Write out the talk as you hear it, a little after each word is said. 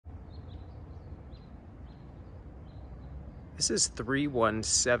This is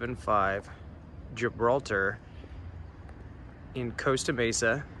 3175 Gibraltar in Costa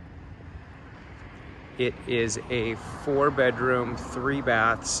Mesa. It is a 4-bedroom,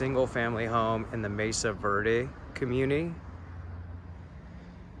 3-bath, single-family home in the Mesa Verde community.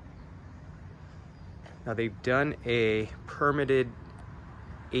 Now they've done a permitted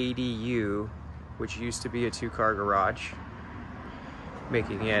ADU, which used to be a 2-car garage,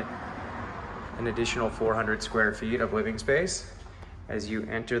 making it an additional 400 square feet of living space. As you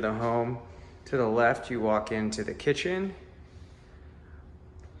enter the home, to the left, you walk into the kitchen.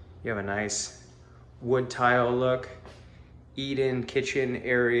 You have a nice wood tile look, eat-in kitchen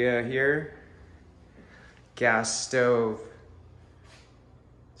area here. Gas stove,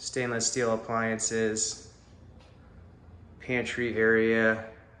 stainless steel appliances, pantry area,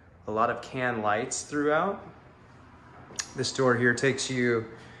 a lot of can lights throughout. This door here takes you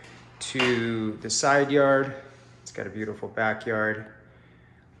to the side yard. It's got a beautiful backyard.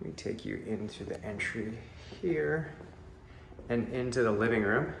 Let me take you into the entry here and into the living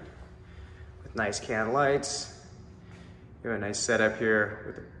room with nice can lights. You have a nice setup here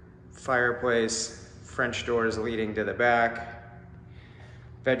with a fireplace, French doors leading to the back.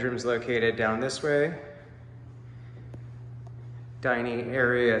 Bedrooms located down this way. Dining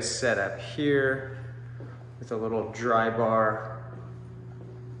area set up here with a little dry bar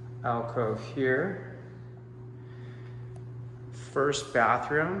alcove here. First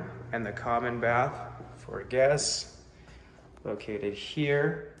bathroom and the common bath for guests located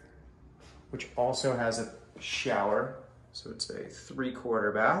here, which also has a shower. So it's a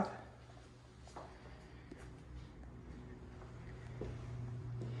 3/4 bath.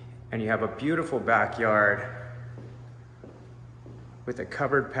 And you have a beautiful backyard with a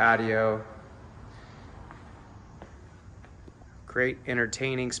covered patio. Great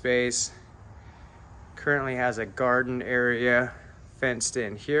entertaining space. Currently has a garden area fenced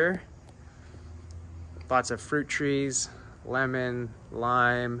in here. Lots of fruit trees, lemon,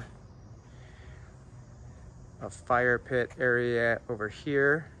 lime. A fire pit area over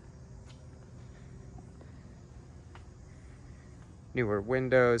here. Newer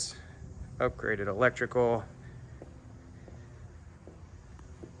windows, upgraded electrical.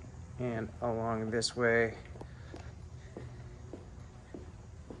 And along this way,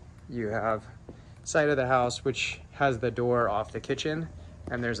 you have side of the house, which has the door off the kitchen,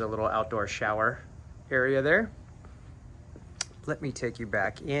 and there's a little outdoor shower area there. Let me take you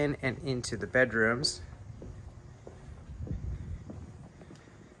back in and into the bedrooms.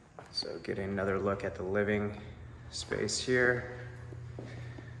 So getting another look at the living space here.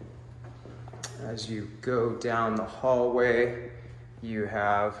 As you go down the hallway, you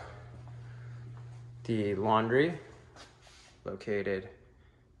have the laundry located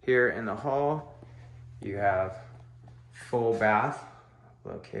here in the hall. You have full bath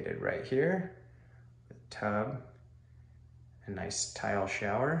located right here, with tub, a nice tile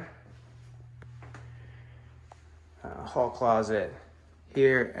shower, hall closet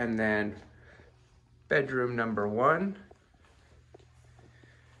here, and then bedroom number 1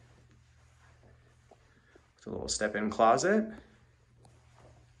 with a little step-in closet.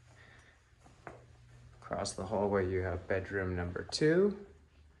 Across the hallway you have bedroom number 2.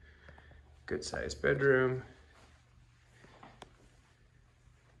 Good sized bedroom.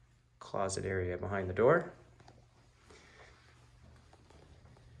 Closet area behind the door.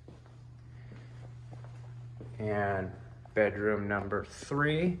 And bedroom number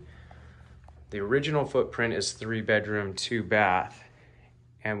 3. The original footprint is 3-bedroom, 2-bath.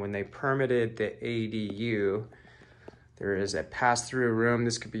 And when they permitted the ADU, there is a pass-through room.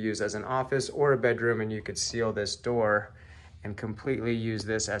 This could be used as an office or a bedroom, and you could seal this door and completely use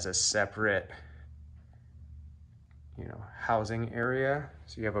this as a separate, housing area.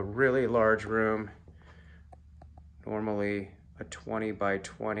 So you have a really large room, normally a 20 by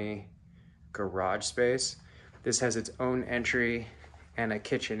 20 garage space. This has its own entry and a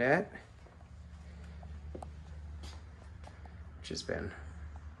kitchenette, which has been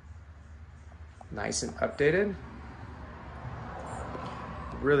nice and updated.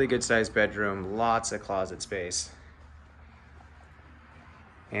 Really good sized bedroom, lots of closet space,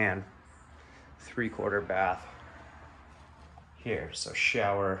 and 3/4 bath here. So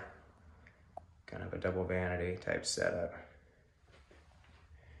shower, kind of a double vanity type setup.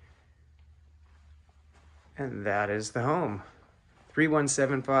 And that is the home.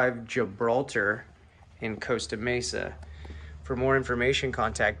 3175 Gibraltar in Costa Mesa. For more information,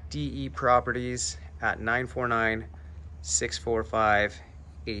 contact DE Properties at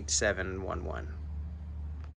 949-645-8711.